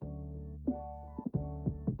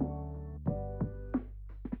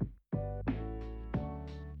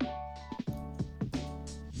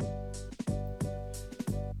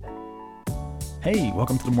Hey,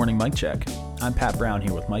 welcome to the Morning Mic Check. I'm Pat Brown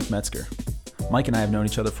here with Mike Metzger. Mike and I have known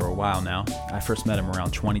each other for a while now. I first met him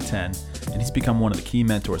around 2010, and he's become one of the key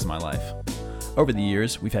mentors in my life. Over the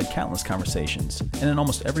years, we've had countless conversations, and in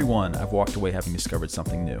almost every one, I've walked away having discovered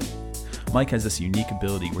something new. Mike has this unique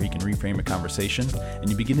ability where he can reframe a conversation, and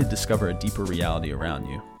you begin to discover a deeper reality around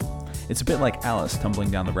you. It's a bit like Alice tumbling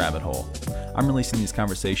down the rabbit hole. I'm releasing these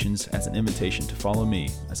conversations as an invitation to follow me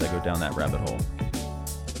as I go down that rabbit hole.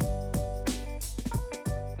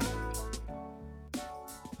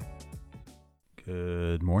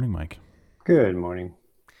 Good morning, Mike. Good morning.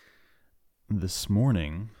 This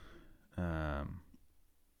morning, had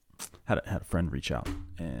a friend reach out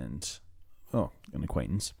and an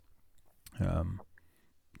acquaintance,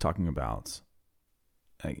 talking about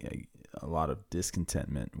a lot of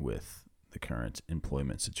discontentment with the current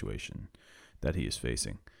employment situation that he is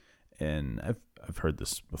facing. And I've heard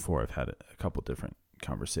this before. I've had a couple different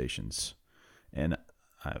conversations, and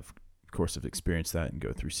I've of course have experienced that and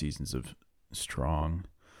go through seasons of strong,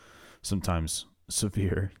 sometimes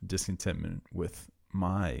severe discontentment with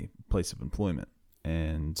my place of employment.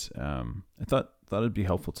 And I thought it'd be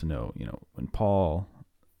helpful to know, when Paul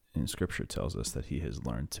in Scripture tells us that he has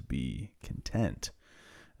learned to be content,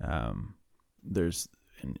 there's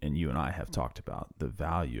and you and I have talked about the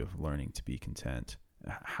value of learning to be content.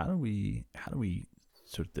 How do we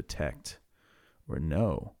sort of detect or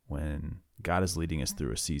know when God is leading us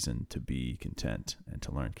through a season to be content and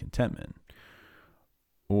to learn contentment,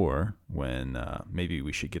 or when maybe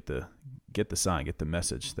we should get the sign, get the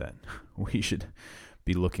message that we should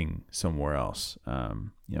be looking somewhere else?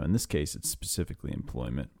 In this case, it's specifically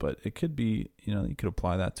employment, but it could be, you could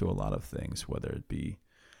apply that to a lot of things, whether it be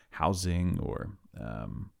housing or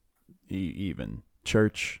even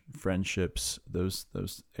church, friendships, those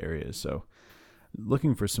areas. So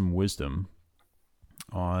looking for some wisdom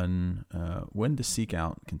on when to seek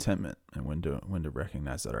out contentment and when to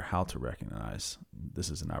recognize that, or how to recognize this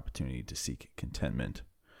is an opportunity to seek contentment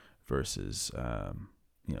versus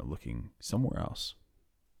looking somewhere else.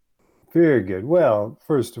 Very good. Well,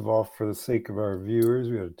 first of all, for the sake of our viewers,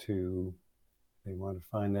 they want to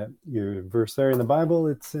find that your verse there in the Bible.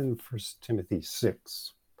 It's in 1 Timothy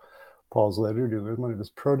 6, Paul's letter to one of his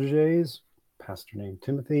proteges, a pastor named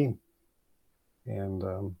Timothy,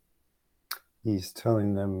 and he's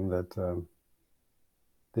telling them that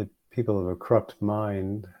the people of a corrupt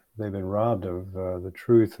mind, they've been robbed of the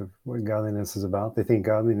truth of what godliness is about. They think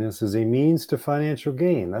godliness is a means to financial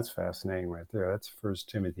gain. That's fascinating right there. That's 1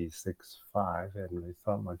 Timothy 6:5. I hadn't really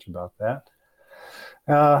thought much about that.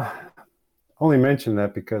 Only mentioned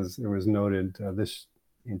that because it was noted this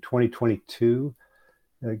in 2022,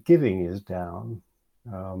 giving is down.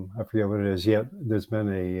 I forget what it is yet. There's been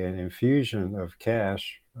an infusion of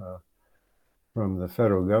cash from the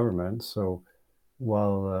federal government. So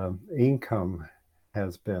while income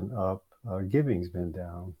has been up, giving's been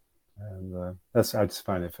down. And I just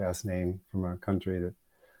find it fascinating from a country that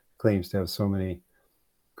claims to have so many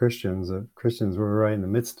Christians. Christians were right in the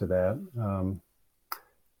midst of that.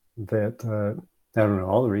 I don't know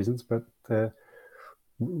all the reasons, but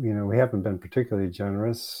we haven't been particularly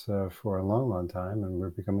generous for a long, long time, and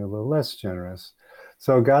we're becoming a little less generous.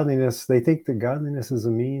 So godliness, they think that godliness is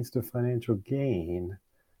a means to financial gain.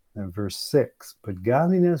 In verse 6, but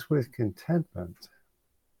godliness with contentment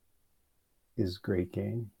is great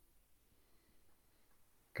gain.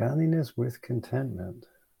 Godliness with contentment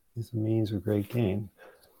is a means of great gain.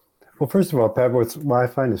 Well, first of all, Pat, what I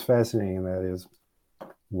find is fascinating in that is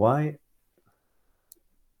why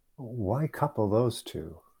couple those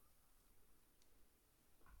two?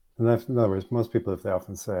 In other words, most people, if they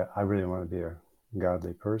often say, I really want to be a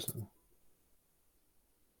godly person,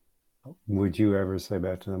 would you ever say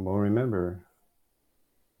back to them, well, remember,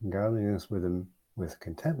 godliness with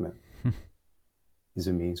contentment is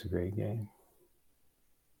a means of great gain?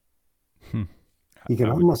 You can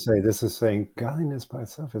almost say this is saying godliness by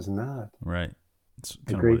itself is not right. It's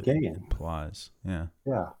a great gain. Implies, yeah.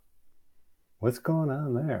 Yeah. What's going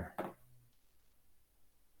on there?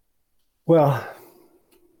 Well,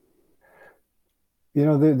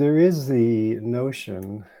 there is the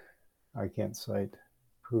notion, I can't cite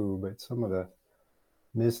who, but some of the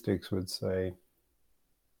mystics would say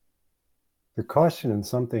the caution in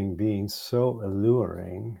something being so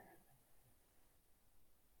alluring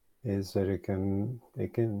is that it can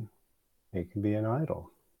be an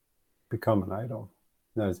idol, become an idol.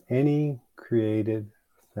 Now, as any created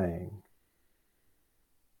thing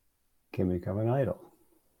can become an idol.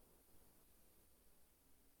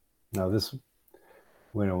 Now,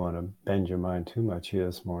 we don't want to bend your mind too much here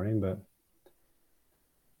this morning, but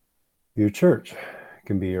your church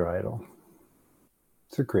can be your idol.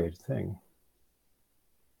 It's a created thing.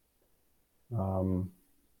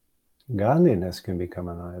 Godliness can become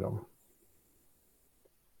an idol.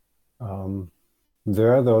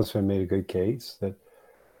 There are those who have made a good case that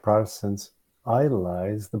Protestants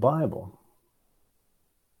idolize the Bible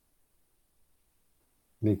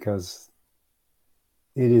because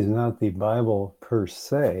it is not the Bible per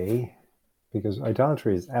se, because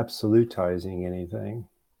idolatry is absolutizing anything.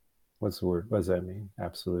 What's the word? What does that mean?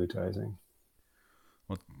 Absolutizing.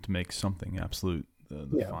 Well, to make something absolute,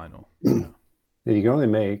 the final. That you can only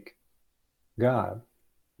make God.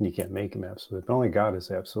 You can't make him absolute, but only God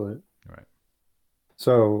is absolute. Right.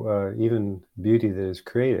 So even beauty that is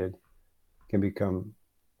created can become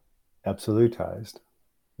absolutized.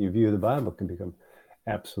 Your view of the Bible can become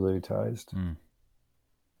absolutized.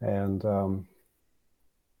 And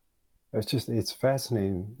it's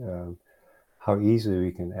fascinating how easily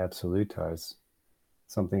we can absolutize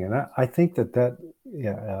something. And I think that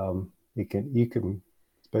you can,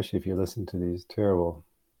 especially if you listen to these terrible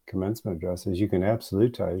commencement addresses, you can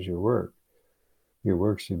absolutize your work. Your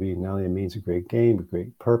work should be not only a means of great gain, but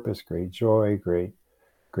great purpose, great joy, great.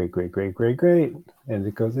 And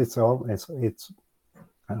because it's I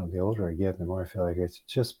don't know, the older I get, the more I feel like it's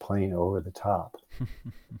just plain over the top.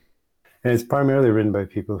 And it's primarily written by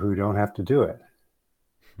people who don't have to do it.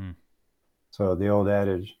 So the old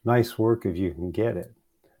adage, nice work if you can get it.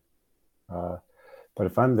 But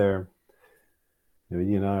if I'm there,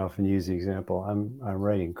 you know, I often use the example, I'm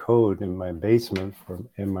writing code in my basement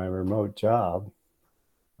in my remote job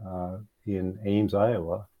in Ames,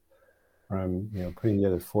 Iowa, where I'm putting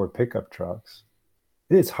together 4 pickup trucks.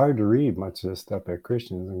 It's hard to read much of this stuff by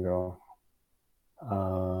Christians and go,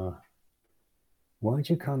 why don't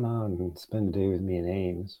you come out and spend a day with me in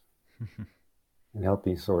Ames and help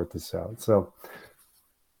me sort this out?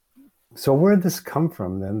 So where did this come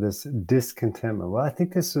from then, this discontentment? Well, I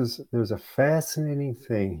think there's a fascinating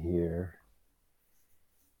thing here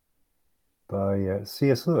by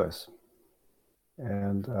C.S. Lewis.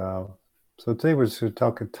 And so today we're just going to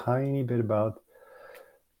talk a tiny bit about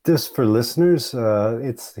this for listeners.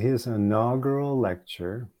 It's his inaugural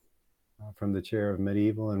lecture from the chair of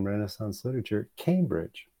medieval and Renaissance literature,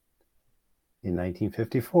 Cambridge, in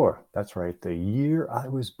 1954. That's right, the year I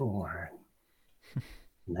was born.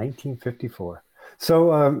 1954.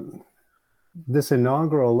 So this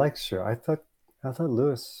inaugural lecture, I thought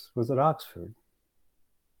Lewis was at Oxford.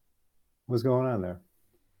 What's going on there?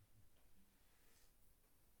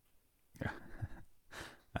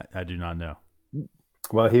 I do not know.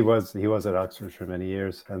 Well, he was at Oxford for many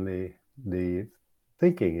years, and the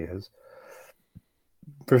thinking is,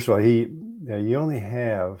 first of all, you only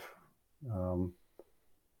have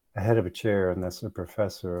a head of a chair, and that's a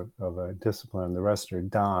professor of a discipline. The rest are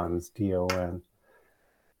dons, D-O-N,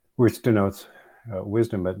 which denotes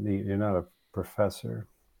wisdom, but you're not a professor.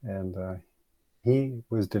 And he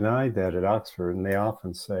was denied that at Oxford, and they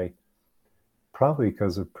often say, probably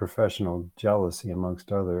because of professional jealousy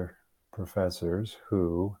amongst other professors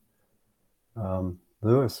who,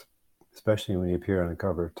 Lewis, especially when he appeared on the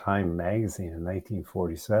cover of Time magazine in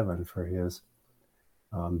 1947 for his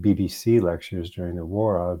BBC lectures during the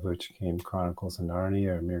war, out of which came Chronicles of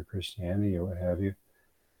Narnia or Mere Christianity or what have you,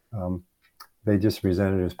 they just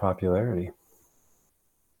resented his popularity.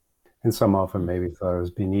 And some often maybe thought it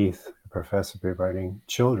was beneath a professor writing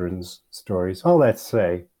children's stories. All that to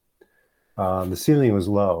say, the ceiling was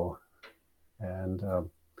low, and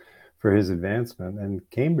for his advancement, and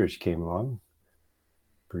Cambridge came along,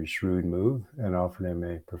 pretty shrewd move, and offered him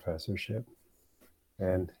a professorship,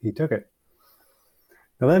 and he took it.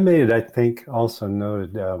 Now that made it, I think, also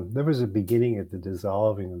noted, there was a beginning at the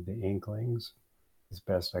dissolving of the Inklings, as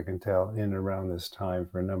best I can tell, in and around this time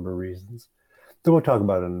for a number of reasons that we'll talk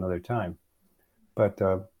about it another time. But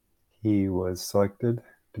he was selected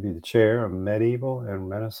to be the chair of medieval and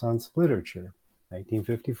Renaissance literature,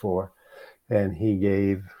 1954, and he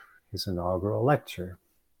gave his inaugural lecture,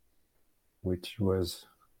 which was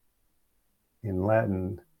in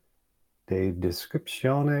Latin, De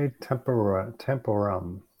Descriptione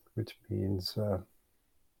Temporum, which means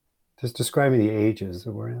just describing the ages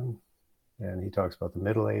that we're in. And he talks about the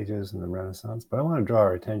Middle Ages and the Renaissance. But I want to draw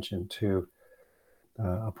our attention to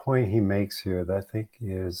a point he makes here that I think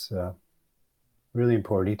is really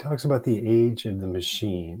important. He talks about the age of the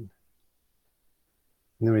machine.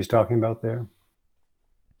 You know what he's talking about there?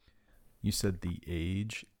 You said the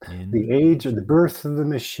age in the age of the birth of the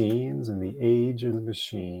machines and the age of the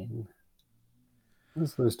machine.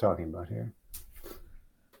 What's Lewis talking about here?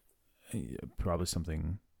 Probably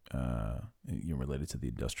something related to the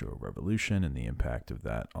Industrial Revolution and the impact of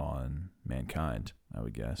that on mankind, I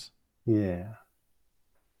would guess. Yeah.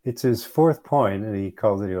 It's his fourth point, and he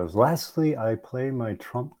calls it, he goes, lastly, I play my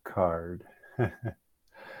trump card.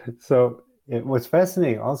 So what's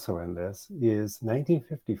fascinating also in this is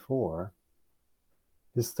 1954,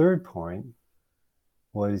 his third point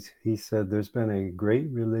was, he said there's been a great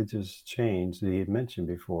religious change that he had mentioned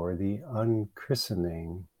before, the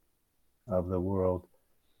unchristening of the world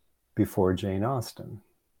before Jane Austen.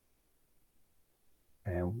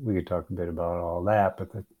 And we could talk a bit about all that,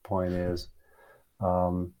 but the point is,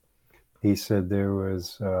 he said there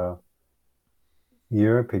was,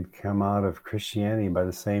 Europe had come out of Christianity by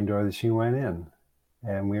the same door that she went in.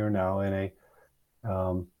 And we are now in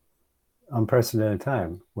a unprecedented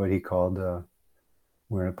time, what he called,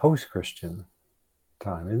 we're in a post-Christian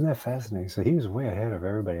time. Isn't that fascinating? So he was way ahead of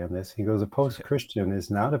everybody on this. He goes, a post-Christian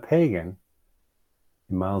is not a pagan.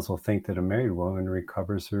 You might as well think that a married woman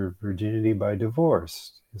recovers her virginity by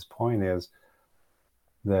divorce. His point is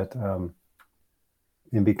that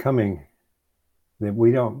in becoming, that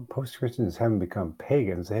we don't, post-Christians haven't become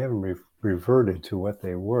pagans. They haven't reverted to what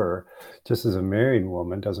they were, just as a married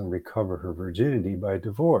woman doesn't recover her virginity by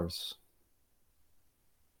divorce.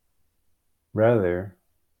 Rather,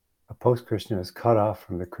 a post-Christian is cut off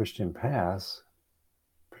from the Christian past,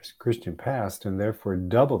 and therefore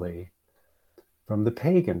doubly from the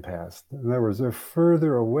pagan past. In other words, they're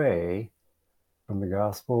further away from the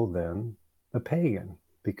gospel than the pagan.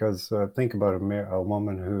 Because think about a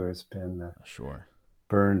woman who has been Sure.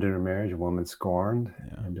 burned in her marriage, a woman scorned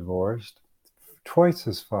and divorced, twice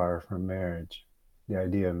as far from marriage, the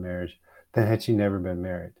idea of marriage, than had she never been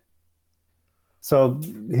married. So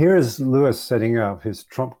here is Lewis setting up his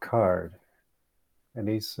trump card. And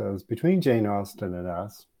he says, between Jane Austen and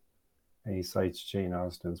us, and he cites Jane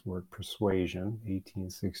Austen's work Persuasion,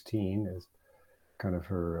 1816, as kind of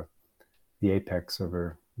her, the apex of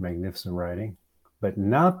her magnificent writing, but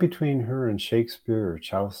not between her and Shakespeare or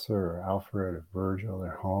Chaucer or Alfred or Virgil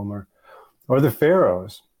or Homer or the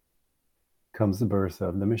pharaohs comes the birth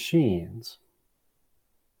of the machines.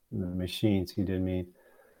 And the machines, he did mean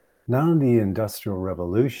not only the Industrial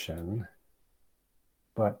Revolution,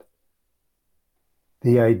 but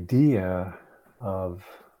the idea of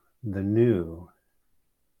the new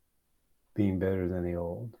being better than the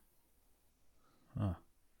old. Huh.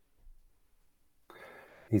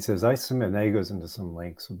 He says, I submit, now he goes into some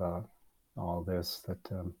links about all this,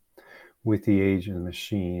 that with the age of the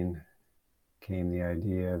machine came the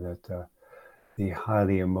idea that the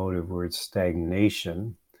highly emotive word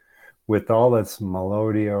stagnation, with all its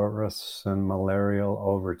melodious and malarial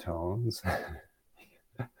overtones,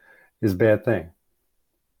 is a bad thing.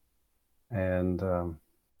 And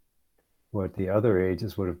what the other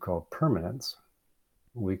ages would have called permanence,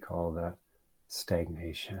 we call that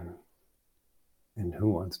stagnation. And who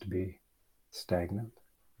wants to be stagnant?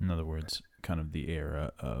 In other words, kind of the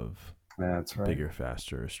era of That's right. bigger,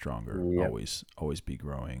 faster, stronger, Yep. always be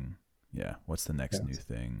growing. Yeah. What's the next new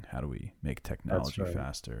thing? How do we make technology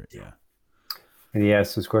faster? Yeah. And he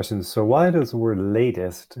asks this question, so why does the word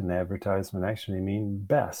latest in advertisement actually mean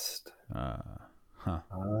best? So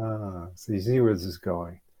you see where this is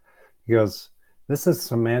going. He goes, this is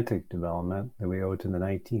semantic development that we owe to the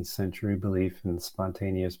 19th century belief in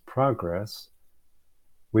spontaneous progress,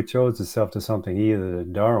 which owes itself to something either to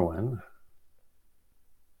Darwin,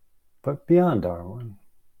 but beyond Darwin.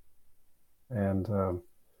 And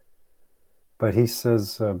but he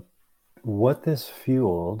says, what this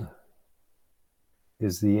fueled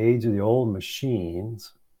is the age of the old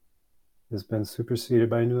machines has been superseded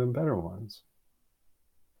by new and better ones.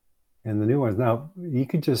 And the new ones, now you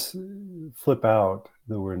could just flip out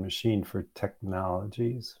the word machine for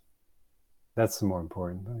technologies. That's the more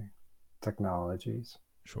important thing, technologies.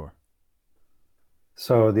 Sure.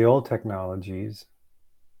 So the old technologies,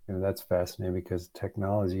 and that's fascinating because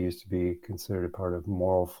technology used to be considered a part of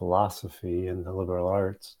moral philosophy in the liberal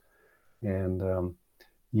arts. And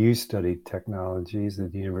you studied technologies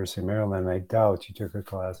at the University of Maryland. I doubt you took a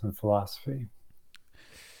class in philosophy.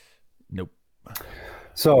 Nope.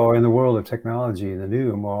 So in the world of technology, the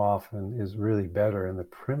new more often is really better, and the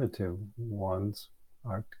primitive ones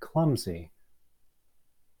are clumsy.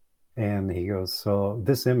 And he goes, so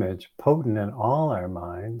this image, potent in all our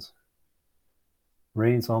minds,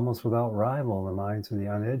 reigns almost without rival in the minds of the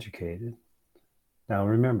uneducated. Now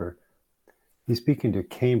remember, he's speaking to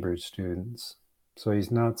Cambridge students, so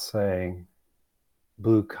he's not saying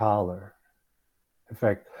blue collar. In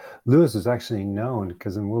fact, Lewis is actually known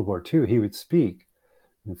because in World War II, he would speak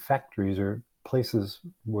in factories or places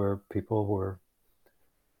where people were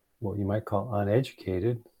what you might call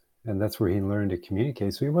uneducated, and that's where he learned to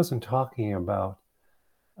communicate. So he wasn't talking about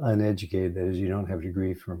uneducated, that is, you don't have a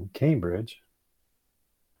degree from Cambridge.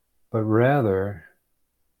 but rather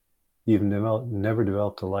you've never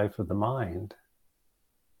developed a life of the mind,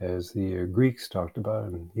 as the Greeks talked about,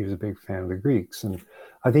 and he was a big fan of the Greeks. And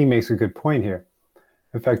I think he makes a good point here.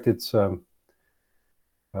 In fact, it's the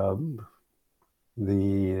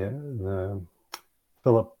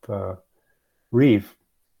Philip Reeve,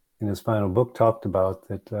 in his final book, talked about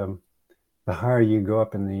that the higher you go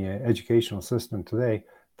up in the educational system today,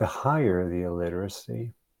 the higher the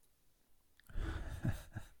illiteracy.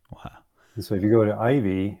 Wow. And so if you go to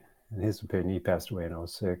Ivy, in his opinion, he passed away in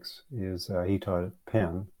 06, he taught at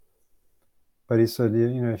Penn. But he said,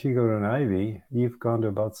 if you go to an Ivy, you've gone to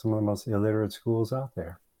about some of the most illiterate schools out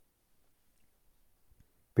there.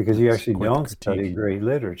 Because you actually don't study great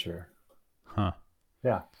literature. Huh.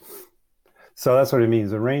 Yeah. So that's what it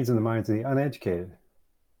means. It reigns in the minds of the uneducated.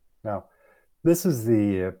 Now, this is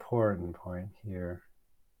the important point here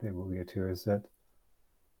that we'll get to, is that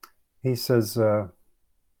he says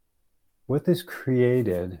what this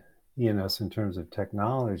created in us in terms of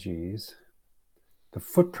technologies, the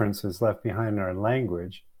footprints is left behind in our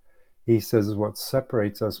language, he says is what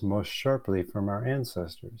separates us most sharply from our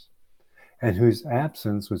ancestors, and whose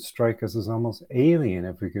absence would strike us as almost alien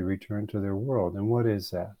if we could return to their world. And what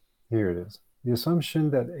is that? Here it is. The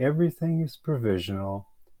assumption that everything is provisional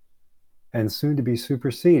and soon to be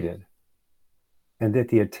superseded, and that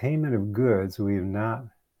the attainment of goods we've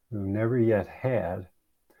never yet had,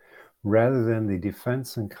 rather than the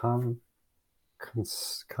defense and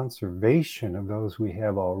conservation of those we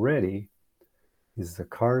have already, is the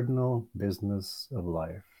cardinal business of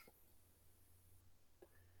life,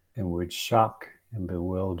 and would shock and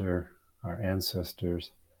bewilder our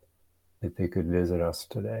ancestors if they could visit us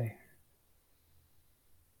today.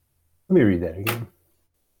 Let me read that again.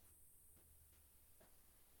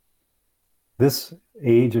 This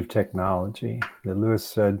age of technology that Lewis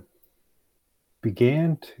said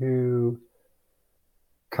began to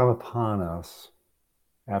come upon us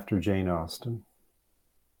after Jane Austen,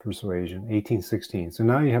 Persuasion, 1816. So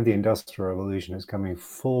now you have the Industrial Revolution is coming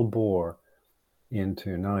full bore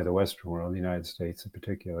into not only the Western world, the United States in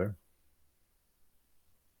particular,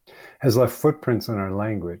 has left footprints in our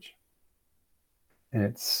language. And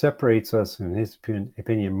it separates us, in his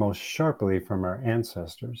opinion, most sharply from our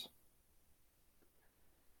ancestors,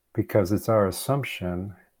 because it's our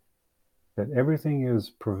assumption that everything is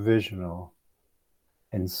provisional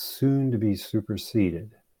and soon to be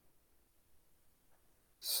superseded.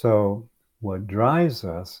 So what drives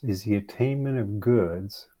us is the attainment of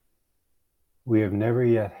goods we have never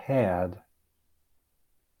yet had,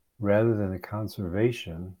 rather than the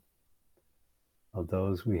conservation of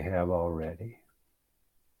those we have already.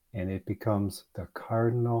 And it becomes the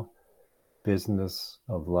cardinal business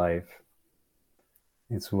of life.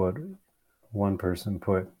 It's what one person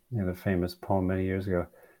put in a famous poem many years ago,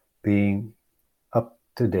 being up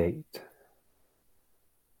to date.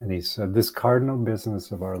 And he said, this cardinal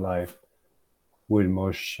business of our life would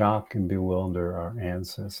most shock and bewilder our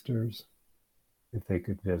ancestors if they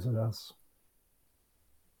could visit us.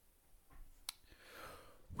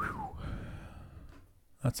 Whew.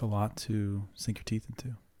 That's a lot to sink your teeth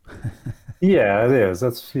into. Yeah, it is.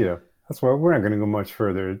 That's why we're not going to go much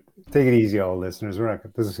further. Take it easy, all listeners.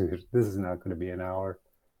 This is not going to be an hour.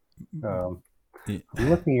 I'm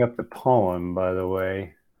looking up the poem, by the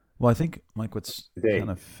way. Well, I think, Mike, what's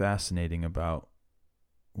kind of fascinating about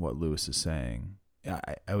what Lewis is saying,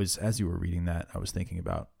 I was, as you were reading that, I was thinking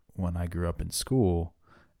about when I grew up in school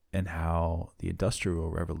and how the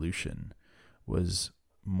Industrial Revolution was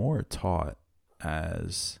more taught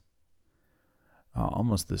as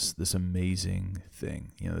almost this amazing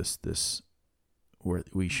thing, this where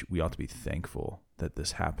we ought to be thankful that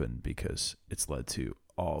this happened because it's led to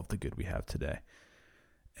all of the good we have today,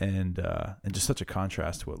 and just such a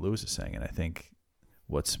contrast to what Lewis is saying. And I think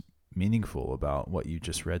what's meaningful about what you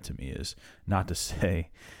just read to me is not to say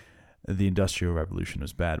the Industrial Revolution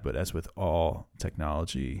was bad, but as with all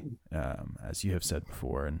technology, as you have said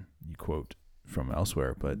before, and you quote from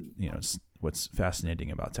elsewhere, but what's fascinating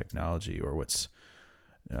about technology, or what's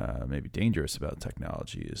maybe dangerous about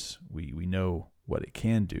technology, is we know what it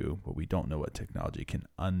can do, but we don't know what technology can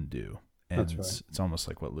undo. And That's right. It's almost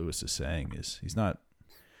like what Lewis is saying is he's not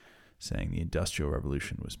saying the Industrial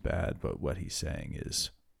Revolution was bad, but what he's saying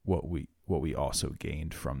is what we also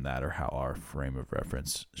gained from that, or how our frame of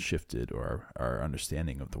reference shifted, or our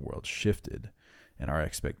understanding of the world shifted, and our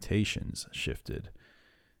expectations shifted,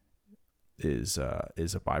 is a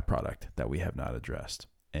byproduct that we have not addressed.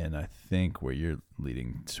 And I think where you're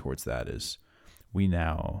leading towards that is we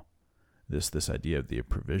now, this idea of the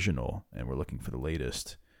provisional, and we're looking for the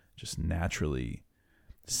latest, just naturally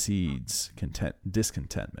seeds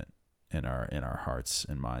discontentment in our hearts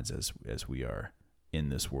and minds as we are in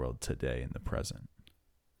this world today in the present.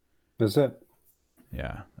 That's it.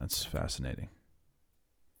 Yeah, that's fascinating.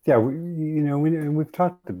 Yeah, we've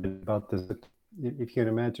talked a bit about this. If you can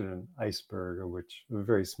imagine an iceberg, of which a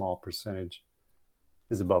very small percentage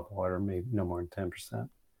is above water, maybe no more than 10%.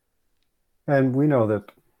 And we know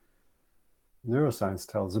that neuroscience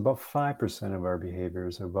tells us about 5% of our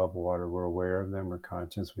behaviors are above water. We're aware of them, we're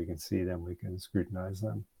conscious, we can see them, we can scrutinize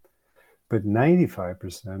them. But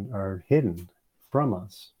 95% are hidden from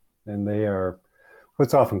us. And they are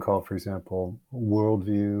what's often called, for example,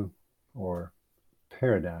 worldview or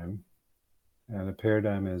paradigm. And a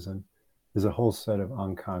paradigm is a whole set of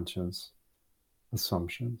unconscious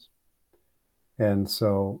assumptions. And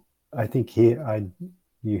so I think you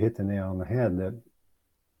hit the nail on the head that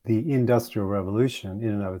the Industrial Revolution in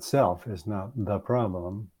and of itself is not the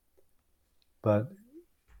problem, but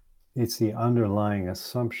it's the underlying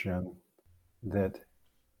assumption that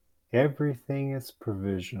everything is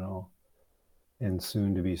provisional and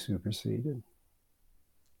soon to be superseded.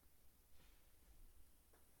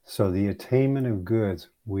 So the attainment of goods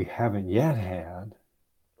we haven't yet had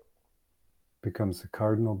becomes the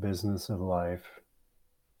cardinal business of life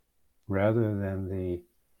rather than the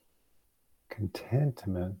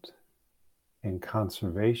contentment and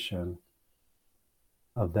conservation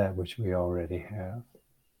of that which we already have.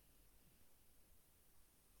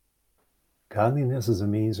 Godliness is a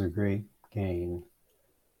means of great gain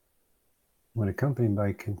when accompanied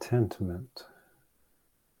by contentment.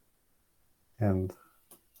 And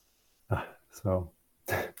so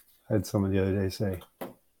I had someone the other day say,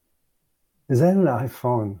 "Is that an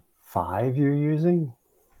iPhone 5 you're using?"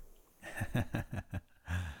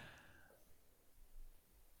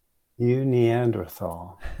 You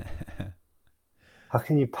Neanderthal. How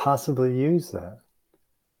can you possibly use that?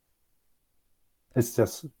 It's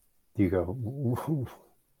just, you go,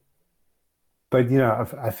 but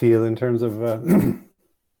I feel in terms of,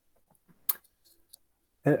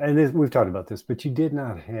 and we've talked about this, but you did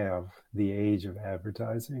not have the age of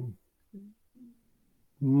advertising,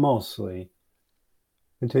 mostly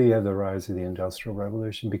until you had the rise of the Industrial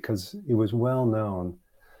Revolution, because it was well known.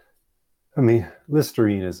 I mean,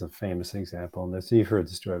 Listerine is a famous example in this. You've heard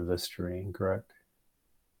the story of Listerine, correct?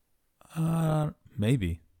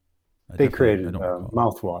 Maybe. They created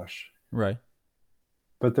mouthwash. Right.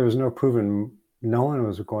 But there was no one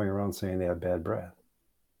was going around saying they had bad breath.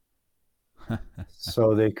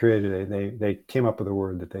 So they they came up with a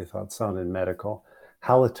word that they thought sounded medical,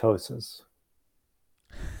 halitosis,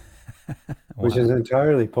 which is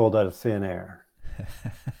entirely pulled out of thin air,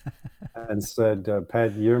 and said,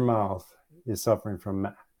 Pat, your mouth is suffering from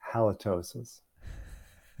halitosis.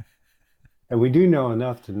 And we do know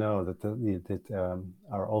enough to know that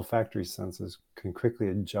our olfactory senses can quickly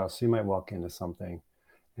adjust. So you might walk into something,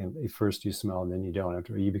 and at first you smell, and then you don't.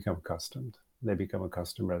 After you become accustomed, they become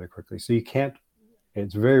accustomed rather quickly. So you can't.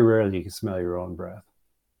 It's very rare that you can smell your own breath.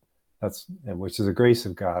 Which is a grace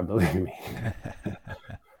of God, believe me.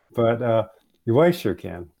 But your wife sure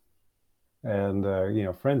can, and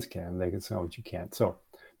friends can. They can smell what you can't. So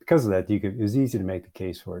because of that, it was easy to make the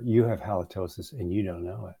case for it. You have halitosis, and you don't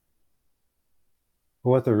know it. But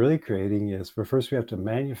what they're really creating is, first we have to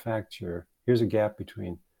manufacture. Here's a gap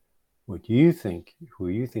between who you think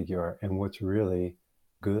you are, and what's really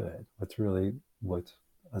good. What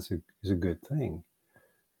is a good thing.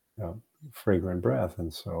 Fragrant breath,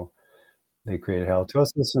 and so they created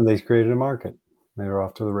halitosis, and they created a market. They were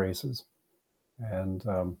off to the races, and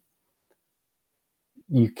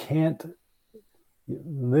you can't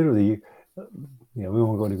literally. We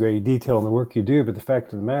won't go into great detail in the work you do, but the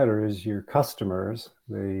fact of the matter is your customers,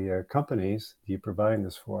 the companies you provide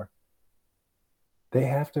this for, they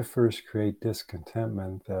have to first create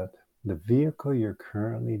discontentment that the vehicle you're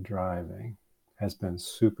currently driving has been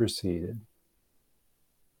superseded.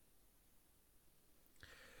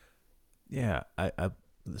 Yeah,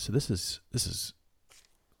 so this is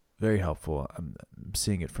very helpful. I'm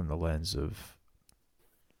seeing it from the lens of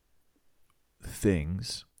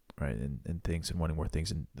things, right, and things, and wanting more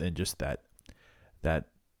things, and just that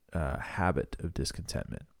habit of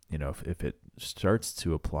discontentment. If it starts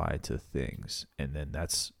to apply to things, and then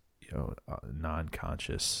that's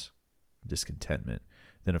non-conscious discontentment,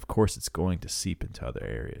 then of course it's going to seep into other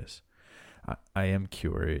areas. I am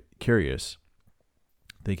curious,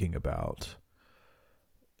 thinking about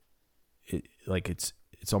it, like it's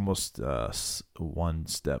almost one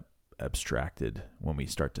step abstracted when we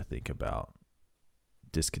start to think about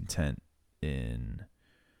discontent in,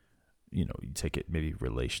 you take it, maybe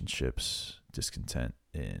relationships, discontent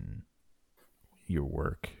in your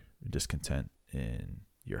work, discontent in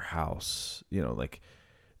your house, like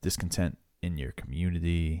discontent in your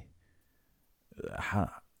community. How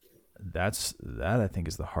that I think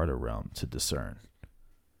is the harder realm to discern.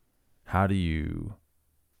 How do you?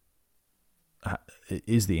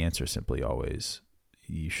 Is the answer simply always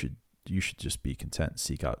you should just be content,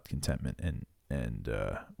 seek out contentment, and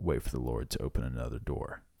wait for the Lord to open another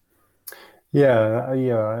door? Yeah,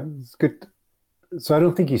 it's good. So I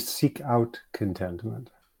don't think you seek out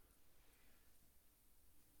contentment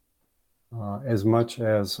as much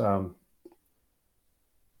as, we'll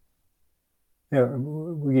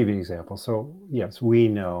give you an example. So yes, we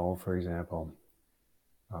know, for example,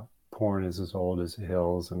 porn is as old as the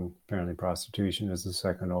hills, and apparently prostitution is the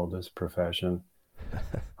second oldest profession.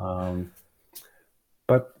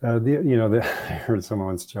 But I heard someone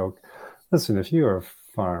once joke, listen, if you're a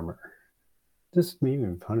farmer, just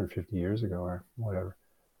even 150 years ago or whatever,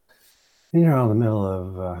 and you're out in the middle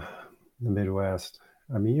of the Midwest,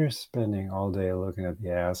 I mean, you're spending all day looking at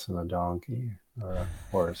the ass of a donkey or a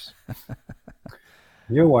horse.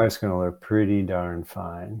 Your wife's going to look pretty darn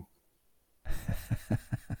fine.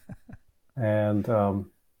 And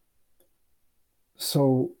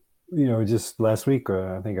so, just last week,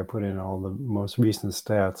 I think I put in all the most recent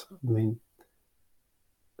stats. I mean,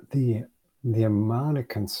 the amount of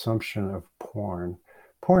consumption of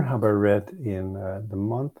Pornhub, I read in the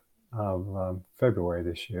month of February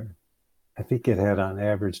this year, I think it had on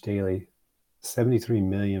average daily 73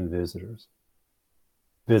 million visits.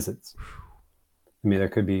 I mean,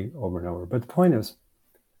 that could be over and over. But the point is,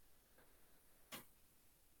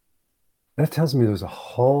 that tells me there's a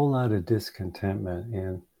whole lot of discontentment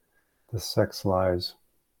in the sex lives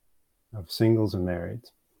of singles and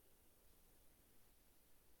marrieds.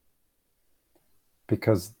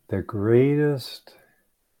 Because the greatest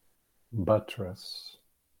buttress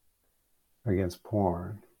against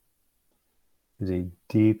porn is a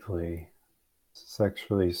deeply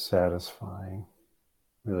sexually satisfying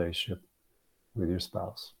relationship with your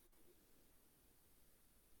spouse.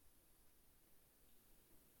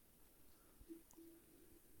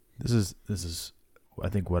 This is I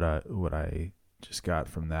think what I just got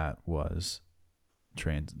from that was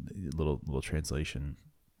little translation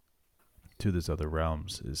to these other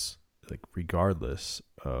realms is like, regardless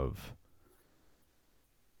of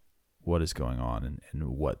what is going on and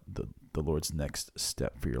what the Lord's next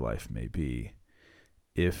step for your life may be,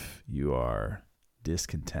 if you are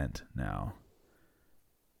discontent now,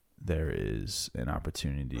 there is an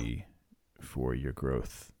opportunity for your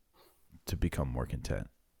growth to become more content.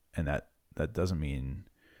 And that doesn't mean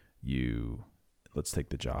let's take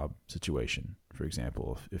the job situation, for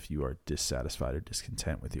example. If you are dissatisfied or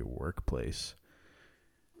discontent with your workplace,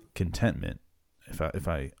 contentment, if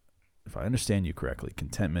I understand you correctly,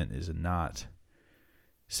 contentment is not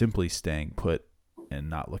simply staying put and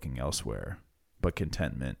not looking elsewhere, but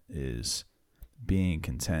contentment is being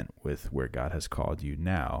content with where God has called you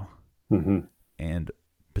now, mm-hmm. and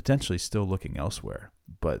potentially still looking elsewhere.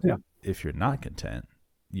 But yeah. If you're not content,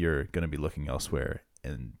 you're going to be looking elsewhere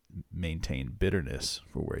and maintain bitterness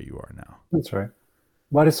for where you are now. That's right.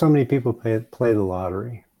 Why do so many people play the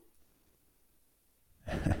lottery?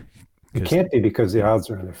 It can't be because the odds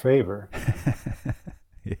are in their favor.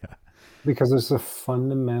 Yeah. Because there's a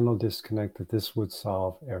fundamental disconnect that this would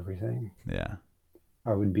solve everything. Yeah.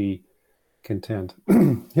 I would be content.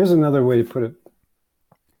 Here's another way to put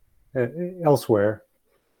it. Elsewhere,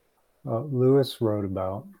 Lewis wrote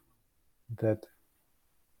about that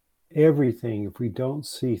everything, if we don't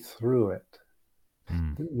see through it,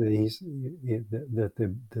 that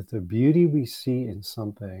the beauty we see in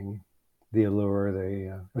something, the allure,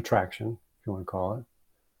 the attraction, if you want to call it,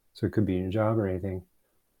 so it could be in a job or anything,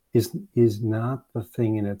 is not the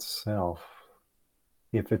thing in itself.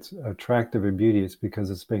 If it's attractive or beauty, it's because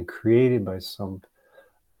it's been created by some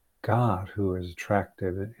God who is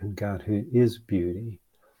attractive, and God who is beauty,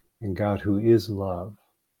 and God who is love.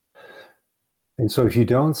 And so if you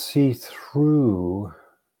don't see through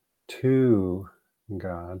to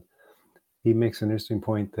God, he makes an interesting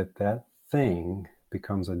point that thing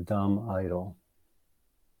becomes a dumb idol.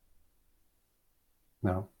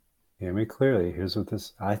 Now, hear me clearly. Here's what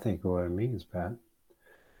I think what it means, Pat.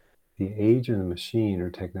 The age of the machine or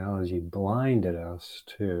technology blinded us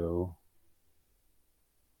to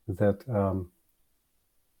that.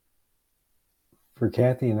 For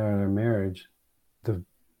Kathy and I in our marriage,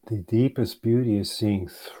 the deepest beauty is seeing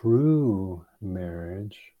through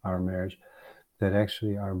our marriage, that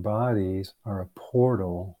actually our bodies are a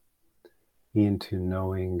portal into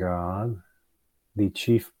knowing God, the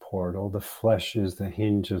chief portal. The flesh is the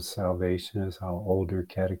hinge of salvation, is how older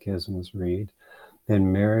catechisms read.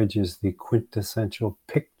 And marriage is the quintessential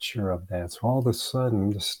picture of that. So all of a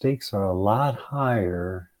sudden, the stakes are a lot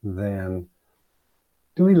higher than,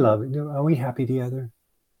 do we love it? Are we happy together?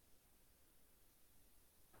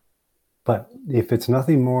 But if it's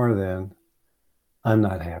nothing more than, I'm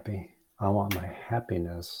not happy, I want my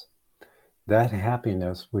happiness, that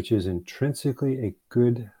happiness, which is intrinsically a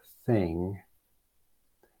good thing,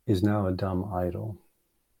 is now a dumb idol.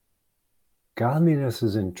 Godliness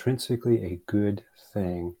is intrinsically a good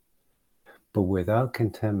thing, but without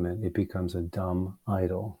contentment, it becomes a dumb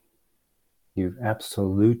idol. You've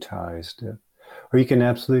absolutized it. Or you can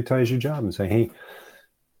absolutize your job and say, hey,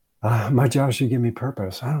 my job should give me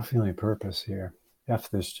purpose. I don't feel any purpose here.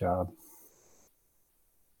 F this job.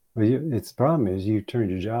 Well, the problem is you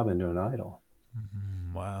turned your job into an idol.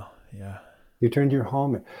 Wow. Yeah. You turned your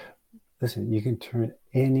home. Listen, you can turn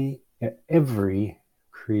every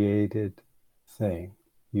created thing,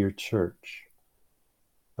 your church,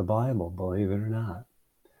 the Bible, believe it or not,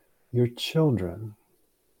 your children,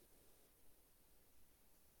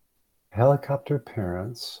 helicopter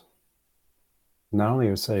parents, not only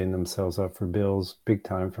are setting themselves up for bills big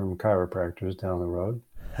time from chiropractors down the road,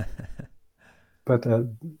 but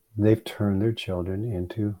they've turned their children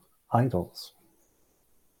into idols.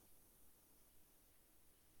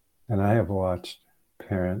 And I have watched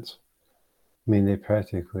parents, they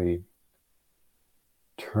practically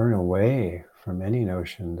turn away from any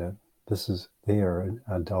notion that they are an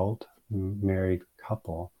adult married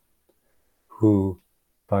couple who,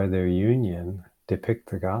 by their union,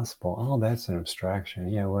 depict the gospel. Oh, that's an abstraction.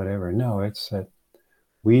 Yeah, whatever. No, it's that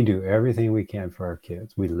we do everything we can for our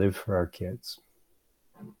kids. We live for our kids.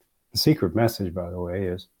 The secret message, by the way,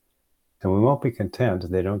 is, and we won't be content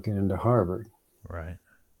if they don't get into Harvard. Right.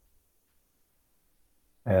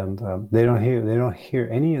 And they don't hear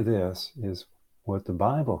any of this is what the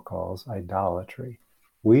Bible calls idolatry.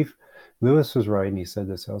 Lewis was right, and he said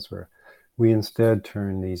this elsewhere. We instead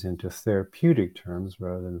turn these into therapeutic terms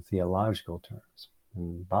rather than theological terms.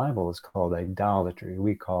 And the Bible is called idolatry.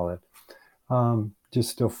 We call it just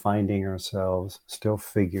still finding ourselves, still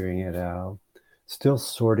figuring it out, still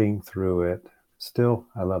sorting through it, still,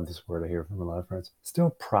 I love this word I hear from a lot of friends,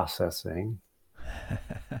 still processing.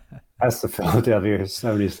 That's the Philadelphia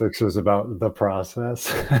 76ers about the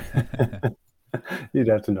process. You'd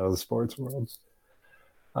have to know the sports world.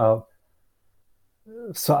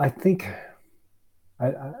 So I think,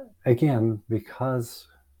 again, because,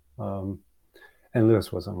 and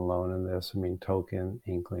Lewis wasn't alone in this, Tolkien,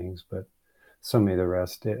 Inklings, but so many of the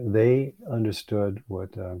rest, they understood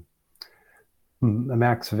what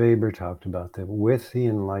Max Weber talked about, that with the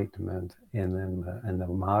Enlightenment and then the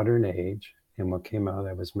modern age, and what came out of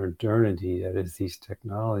that was modernity, that is these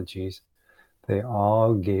technologies, they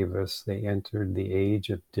entered the age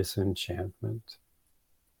of disenchantment.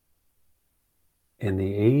 And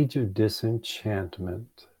the age of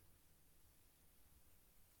disenchantment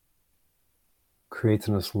creates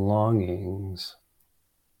in us longings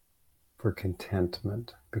for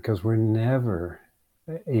contentment, because we're never,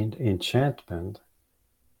 enchantment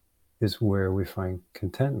is where we find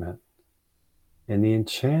contentment. And the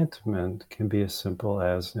enchantment can be as simple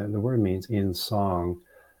as, the word means in song.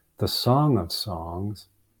 The Song of Songs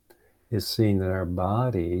is seeing that our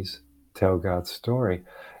bodies tell God's story.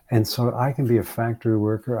 And so I can be a factory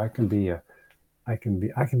worker, I can be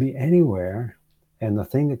anywhere, and the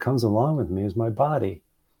thing that comes along with me is my body.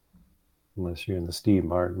 Unless you're in the Steve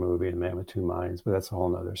Martin movie, The Man with Two Minds, but that's a whole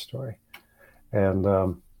nother story. And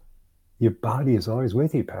your body is always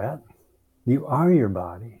with you, Pat. You are your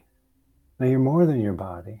body. Now, you're more than your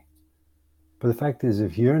body. But the fact is,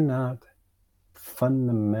 if you're not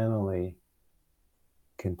fundamentally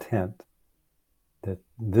content that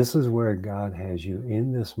this is where God has you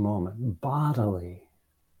in this moment, bodily,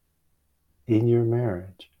 in your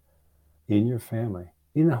marriage, in your family,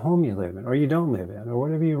 in the home you live in, or you don't live in, or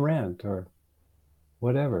whatever you rent, or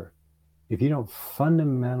whatever, if you don't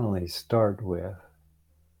fundamentally start with,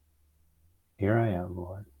 here I am,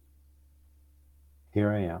 Lord.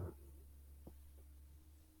 Here I am.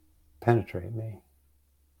 Penetrate me.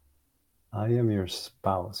 I am your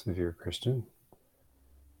spouse if you're a Christian.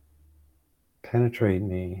 Penetrate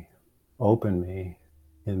me, open me,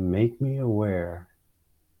 and make me aware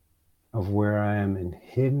of where I am in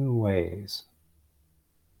hidden ways,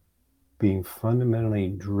 being fundamentally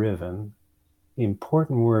driven.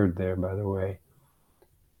 Important word there, by the way.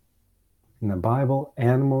 In the Bible,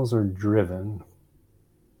 animals are driven.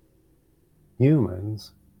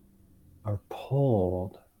 Humans are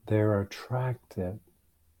pulled. They're attracted.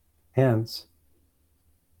 Hence,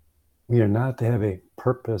 we are not to have a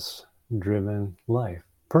purpose-driven life.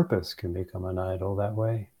 Purpose can become an idol that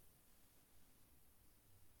way.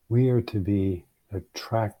 We are to be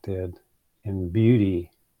attracted, and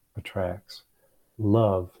beauty attracts,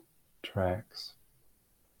 love attracts.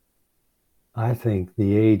 I think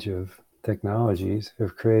the age of technologies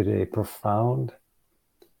have created a profound,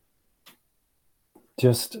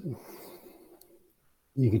 just,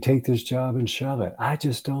 you can take this job and shove it. I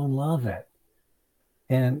just don't love it.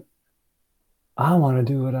 And I want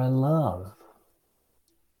to do what I love.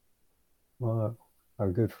 Well, our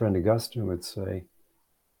good friend Augustine would say,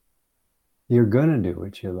 you're going to do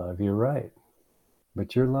what you love. You're right.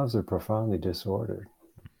 But your loves are profoundly disordered.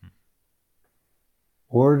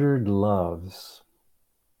 Ordered loves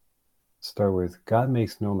start with, God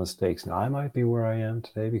makes no mistakes. Now, I might be where I am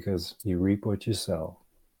today because you reap what you sow.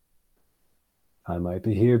 I might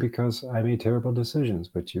be here because I made terrible decisions,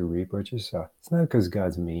 but you reap what you sow. It's not because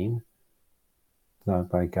God's mean. It's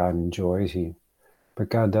not like God enjoys you. But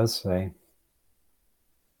God does say,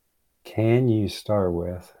 can you start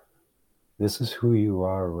with, this is who you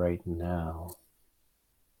are right now.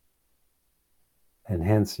 And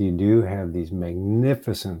hence you do have these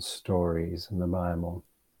magnificent stories in the Bible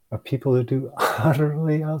of people who do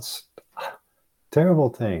utterly terrible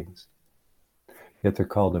things. Yet they're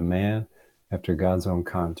called a man after God's own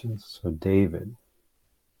conscience. So David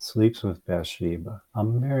sleeps with Bathsheba, a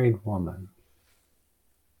married woman,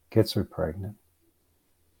 gets her pregnant,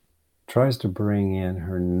 tries to bring in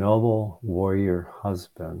her noble warrior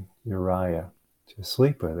husband, Uriah, to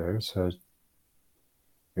sleep with her. So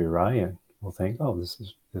Uriah will think, oh, this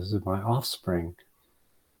is my offspring.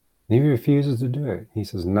 And he refuses to do it. He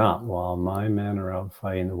says, not while my men are out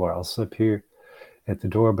fighting the war. I'll slip here at the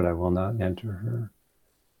door, but I will not enter her.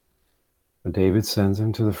 But David sends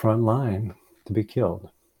him to the front line to be killed,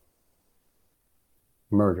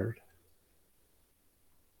 murdered.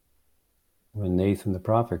 When Nathan the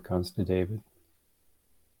prophet comes to David,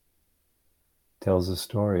 tells the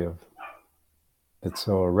story of that,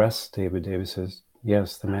 so arrests David. David says,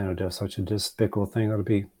 yes, the man who does such a despicable thing ought to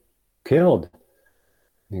be killed.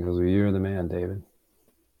 And he goes, well, you're the man, David.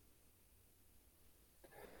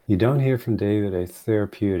 You don't hear from David a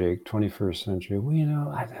therapeutic 21st century, well, you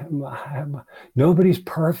know, nobody's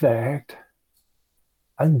perfect.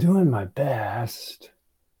 I'm doing my best.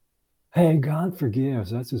 Hey, God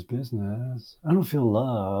forgives. That's his business. I don't feel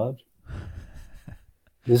loved.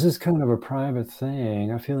 This is kind of a private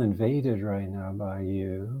thing. I feel invaded right now by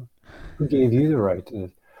you. Who gave you the right to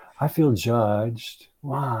this? I feel judged.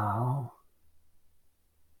 Wow.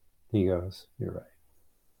 He goes, you're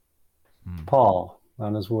right. Paul,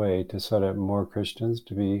 on his way to set up more Christians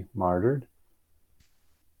to be martyred,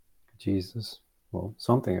 Jesus, well,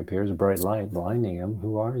 something appears, a bright light blinding him.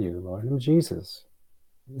 Who are you, Lord? I'm Jesus.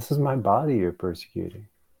 This is my body you're persecuting.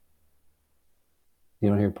 You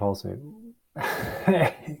don't hear Paul say,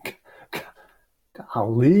 hey,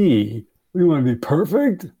 golly, we want to be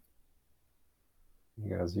perfect? He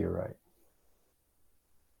goes, you're right.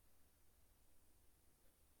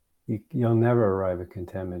 You'll never arrive at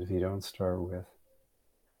contentment if you don't start with,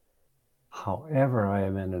 however I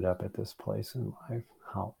have ended up at this place in life,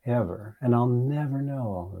 however, and I'll never know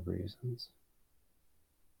all the reasons.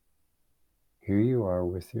 Here you are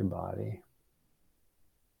with your body.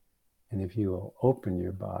 And if you will open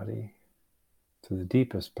your body to the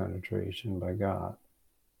deepest penetration by God,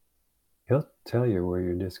 he'll tell you where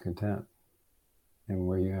you're discontent and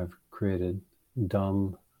where you have created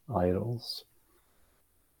dumb idols.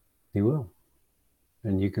 He will.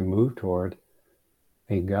 And you can move toward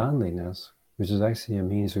a godliness, which is actually a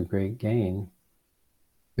means of great gain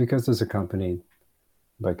because it's accompanied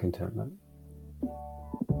by contentment.